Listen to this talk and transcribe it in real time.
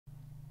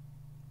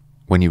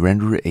When you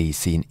render a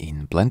scene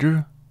in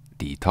Blender,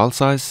 the tile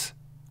size,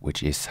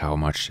 which is how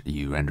much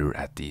you render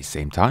at the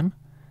same time,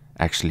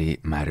 actually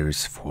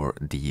matters for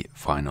the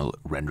final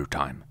render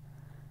time.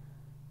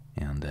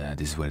 And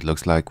this is what it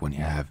looks like when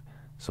you have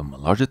some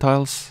larger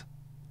tiles.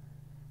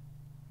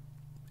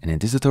 And in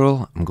this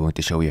tutorial, I'm going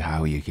to show you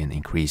how you can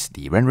increase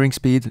the rendering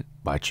speed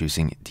by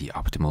choosing the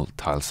optimal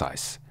tile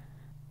size.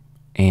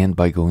 And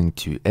by going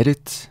to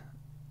Edit,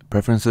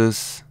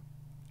 Preferences,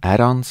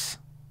 Add-ons,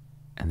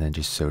 and then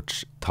just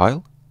search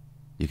Tile,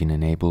 you can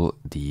enable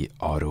the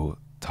Auto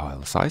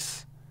Tile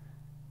Size,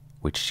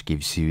 which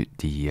gives you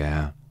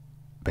the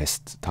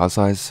best tile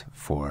size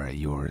for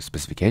your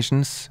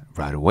specifications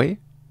right away.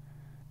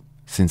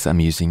 Since I'm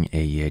using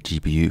a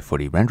GPU for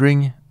the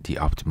rendering, the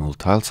optimal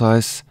tile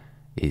size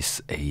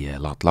is a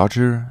lot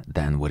larger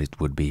than what it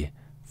would be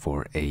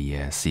for a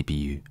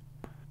CPU.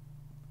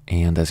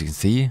 And as you can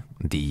see,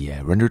 the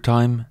render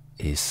time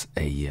is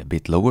a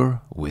bit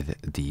lower with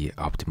the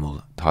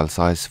optimal tile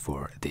size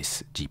for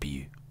this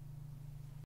GPU.